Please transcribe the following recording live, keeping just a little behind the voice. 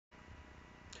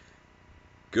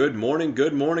Good morning,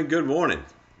 good morning, good morning.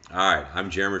 All right, I'm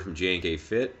Jeremy from J&K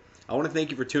Fit. I want to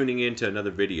thank you for tuning in to another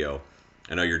video.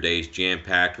 I know your day's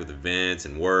jam-packed with events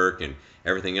and work and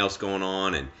everything else going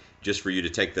on, and just for you to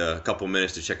take the couple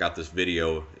minutes to check out this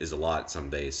video is a lot some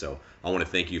days. So I want to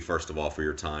thank you first of all for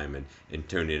your time and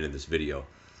tuning into this video.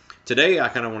 Today I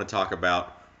kind of want to talk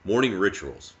about morning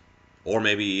rituals, or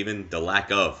maybe even the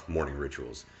lack of morning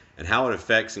rituals, and how it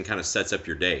affects and kind of sets up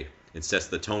your day and sets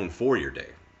the tone for your day.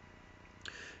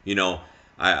 You know,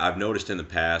 I've noticed in the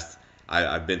past,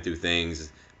 I've been through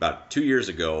things. About 2 years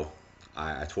ago,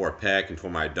 I tore a pec and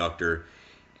tore my adductor,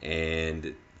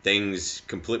 and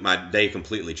my day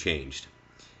completely changed.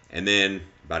 And then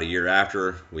about a year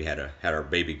after, we had our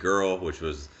baby girl, which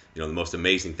was the most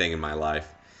amazing thing in my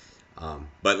life.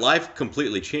 But life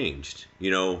completely changed.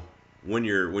 When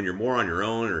you're more on your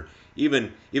own, or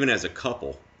even as a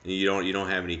couple, and you don't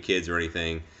have any kids or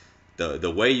anything, the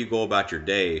way you go about your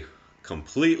day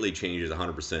completely changes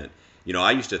 100%.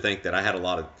 I used to think that I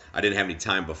didn't have any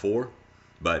time before,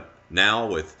 but now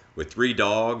with 3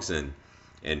 dogs and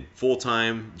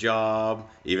full-time job,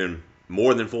 even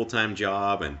more than full-time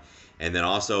job, and then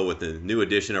also with the new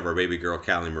addition of our baby girl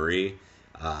Callie Marie,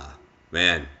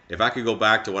 man, if I could go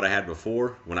back to what I had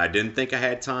before when I didn't think I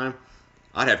had time,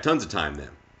 I'd have tons of time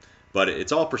then. But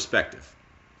it's all perspective.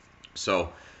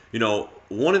 So,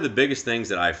 one of the biggest things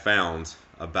that I found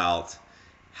about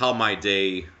how my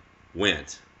day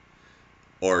went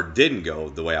or didn't go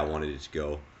the way I wanted it to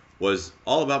go was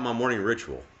all about my morning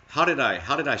ritual. How did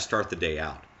I start the day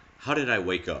out? How did I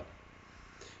wake up?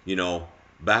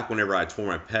 Back whenever I tore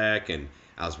my pec and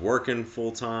I was working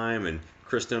full time, and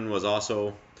Kristen was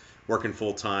also working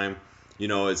full time, we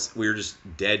were just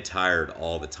dead tired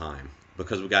all the time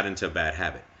because we got into a bad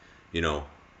habit.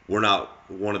 We're not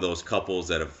one of those couples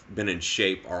that have been in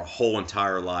shape our whole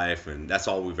entire life and that's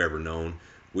all we've ever known.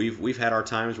 We've had our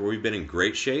times where we've been in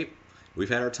great shape. We've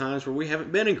had our times where we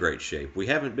haven't been in great shape. We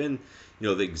haven't been,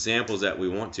 the examples that we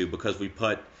want to, because we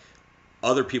put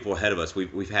other people ahead of us.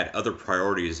 We've had other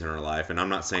priorities in our life, and I'm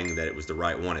not saying that it was the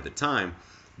right one at the time,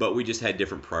 but we just had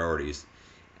different priorities.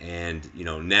 And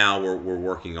now we're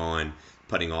working on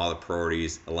putting all the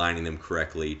priorities, aligning them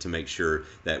correctly to make sure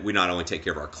that we not only take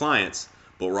care of our clients,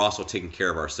 but we're also taking care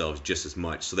of ourselves just as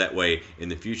much. So that way, in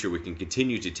the future, we can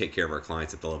continue to take care of our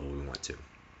clients at the level we want to.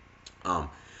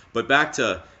 But back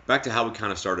to how we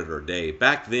kind of started our day.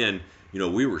 Back then,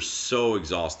 we were so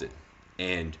exhausted,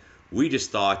 and we just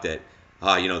thought that, the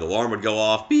alarm would go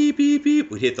off, beep, beep,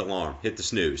 beep. We'd hit the alarm, hit the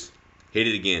snooze, hit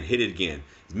it again,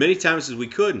 as many times as we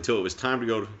could until it was time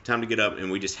to get up,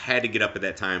 and we just had to get up at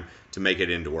that time to make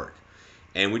it into work.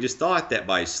 And we just thought that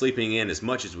by sleeping in as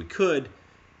much as we could,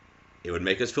 it would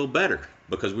make us feel better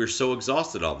because we were so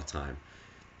exhausted all the time.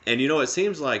 And it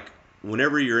seems like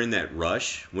whenever you're in that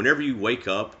rush, whenever you wake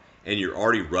up and you're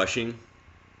already rushing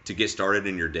to get started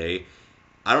in your day,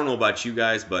 I don't know about you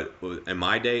guys, but in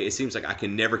my day, it seems like I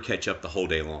can never catch up the whole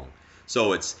day long.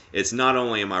 So it's not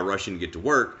only am I rushing to get to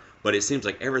work, but it seems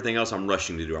like everything else I'm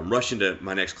rushing to do. I'm rushing to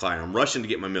my next client. I'm rushing to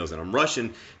get my meals in. I'm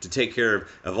rushing to take care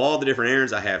of all the different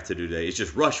errands I have to do today. It's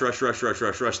just rush, rush, rush, rush,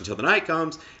 rush, rush until the night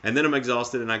comes, and then I'm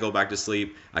exhausted and I go back to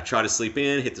sleep. I try to sleep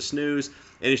in, hit the snooze,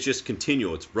 and it's just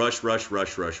continual. It's rush, rush,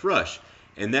 rush, rush, rush.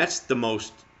 And that's the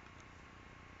most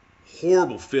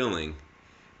horrible feeling,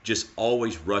 just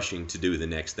always rushing to do the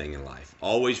next thing in life.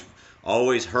 Always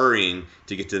hurrying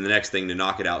to get to the next thing, to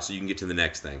knock it out so you can get to the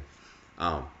next thing.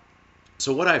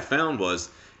 So what I found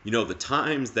was, the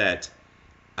times that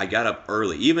I got up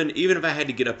early, even if I had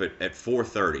to get up at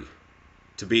 4:30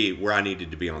 to be where I needed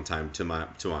to be on time to my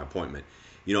appointment,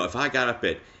 if I got up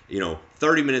at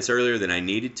 30 minutes earlier than I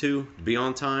needed to be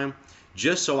on time,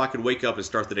 just so I could wake up and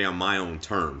start the day on my own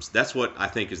terms. That's what I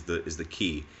think is the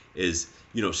key, is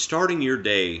starting your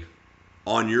day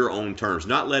on your own terms,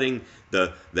 not letting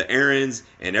the errands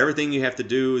and everything you have to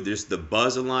do, just the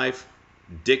buzz in life,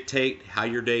 dictate how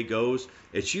your day goes.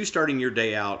 It's you starting your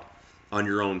day out on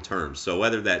your own terms. So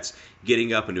whether that's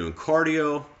getting up and doing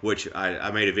cardio, which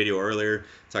I made a video earlier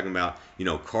talking about,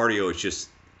 cardio is just,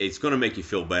 it's going to make you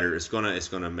feel better. It's going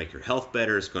to make your health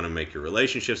better. It's going to make your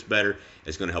relationships better.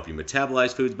 It's going to help you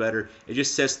metabolize foods better. It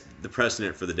just sets the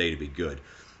precedent for the day to be good.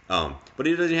 But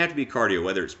it doesn't have to be cardio,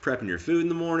 whether it's prepping your food in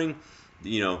the morning,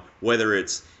 whether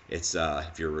it's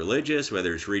if you're religious,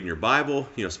 whether it's reading your Bible,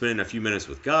 spending a few minutes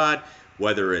with God,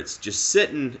 whether it's just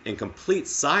sitting in complete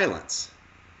silence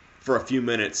for a few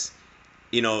minutes.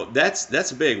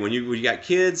 That's big. When you got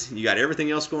kids, you got everything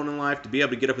else going in life, to be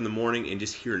able to get up in the morning and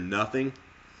just hear nothing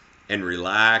and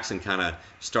relax and kind of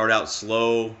start out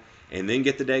slow and then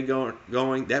get the day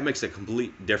going, that makes a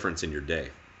complete difference in your day.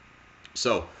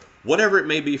 So whatever it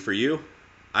may be for you,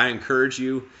 I encourage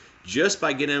you, just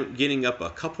by getting up a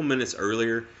couple minutes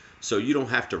earlier, so you don't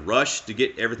have to rush to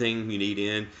get everything you need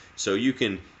in. So you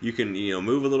can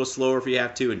move a little slower if you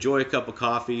have to, enjoy a cup of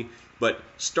coffee, but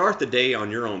start the day on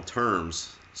your own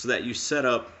terms so that you set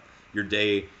up your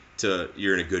day to,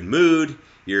 you're in a good mood,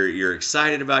 you're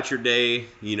excited about your day,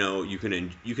 you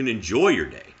can enjoy your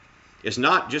day. It's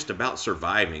not just about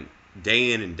surviving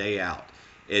day in and day out.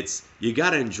 It's, you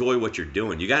got to enjoy what you're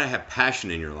doing. You got to have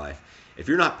passion in your life. If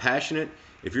you're not passionate,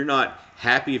 if you're not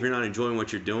happy, if you're not enjoying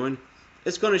what you're doing,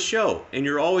 it's going to show, and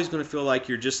you're always going to feel like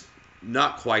you're just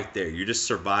not quite there. You're just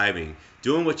surviving,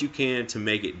 doing what you can to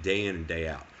make it day in and day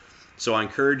out. So I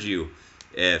encourage you,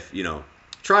 if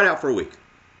try it out for a week,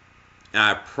 and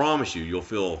I promise you, you'll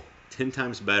feel 10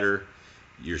 times better.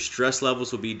 Your stress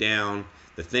levels will be down.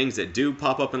 The things that do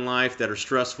pop up in life that are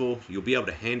stressful, you'll be able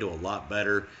to handle a lot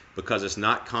better because it's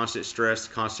not constant stress,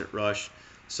 constant rush.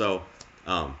 So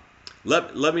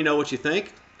let me know what you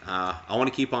think. I want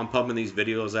to keep on pumping these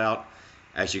videos out.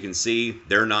 As you can see,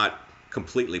 they're not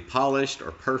completely polished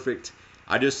or perfect.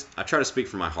 I try to speak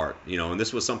from my heart, and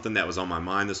this was something that was on my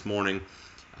mind this morning.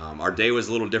 Our day was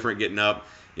a little different getting up.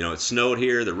 It snowed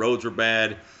here, the roads were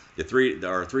bad,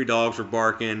 our three dogs were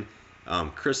barking.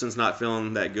 Kristen's not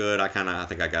feeling that good. I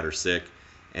think I got her sick.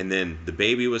 And then the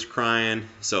baby was crying.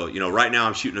 So, right now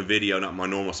I'm shooting a video, not my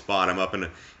normal spot. I'm up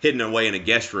hidden away in a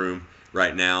guest room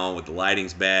right now with the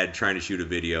lighting's bad, trying to shoot a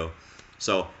video.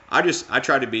 So I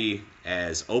try to be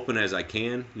as open as I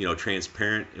can,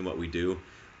 transparent in what we do.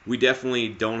 We definitely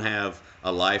don't have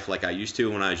a life like I used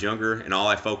to when I was younger, and all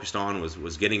I focused on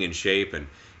was getting in shape, and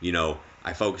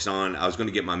I focused on, I was going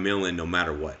to get my meal in no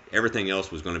matter what. Everything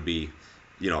else was going to be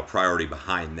a priority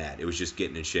behind that. It was just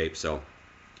getting in shape. So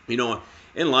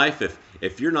in life,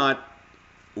 if you're not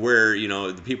where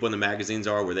the people in the magazines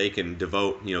are, where they can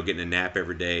devote getting a nap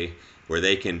every day, where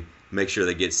they can make sure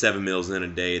they get 7 meals in a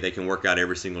day, they can work out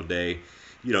every single day,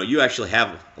 you actually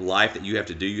have a life that you have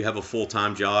to do. You have a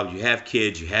full-time job, you have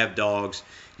kids, you have dogs,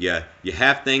 you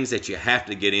have things that you have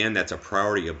to get in that's a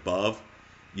priority above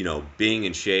being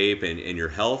in shape and your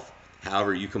health.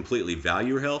 However, you completely value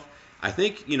your health. I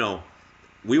think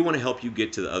we want to help you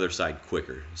get to the other side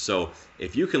quicker. So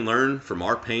if you can learn from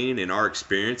our pain and our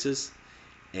experiences,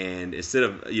 and instead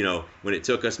of when it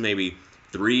took us maybe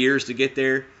 3 years to get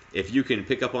there, if you can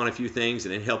pick up on a few things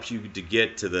and it helps you to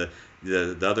get to the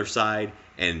other side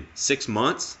in 6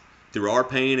 months through our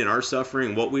pain and our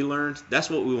suffering, what we learned, that's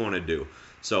what we want to do.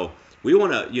 So we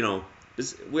want to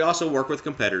we also work with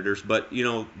competitors, but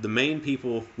the main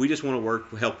people, we just want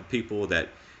to help the people that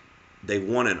they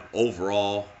want an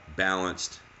overall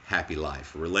balanced, happy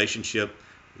life, a relationship,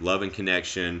 love and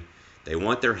connection. They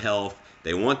want their health.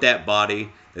 They want that body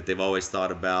that they've always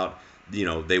thought about.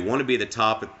 They want to be the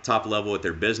top level at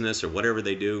their business or whatever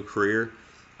they do, career.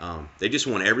 They just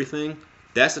want everything.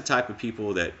 That's the type of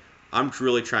people that I'm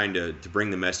really trying to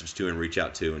bring the message to and reach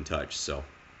out to and touch. So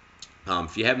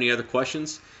if you have any other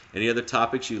questions, any other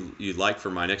topics you'd like for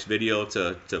my next video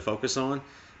to focus on,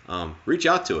 reach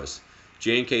out to us.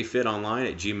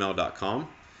 jnkfitonline@gmail.com.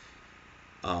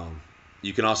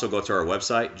 You can also go to our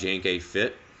website,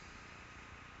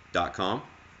 jnkfit.com,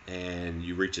 and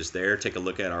you reach us there. Take a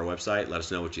look at our website. Let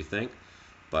us know what you think.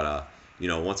 But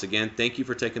once again, thank you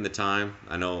for taking the time.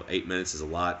 I know 8 minutes is a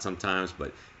lot sometimes,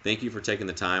 but thank you for taking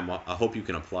the time. I hope you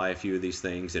can apply a few of these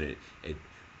things, and it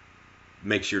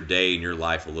makes your day and your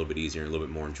life a little bit easier and a little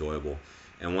bit more enjoyable.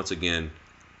 And once again,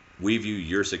 we view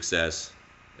your success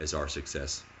as our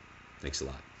success. Thanks a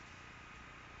lot.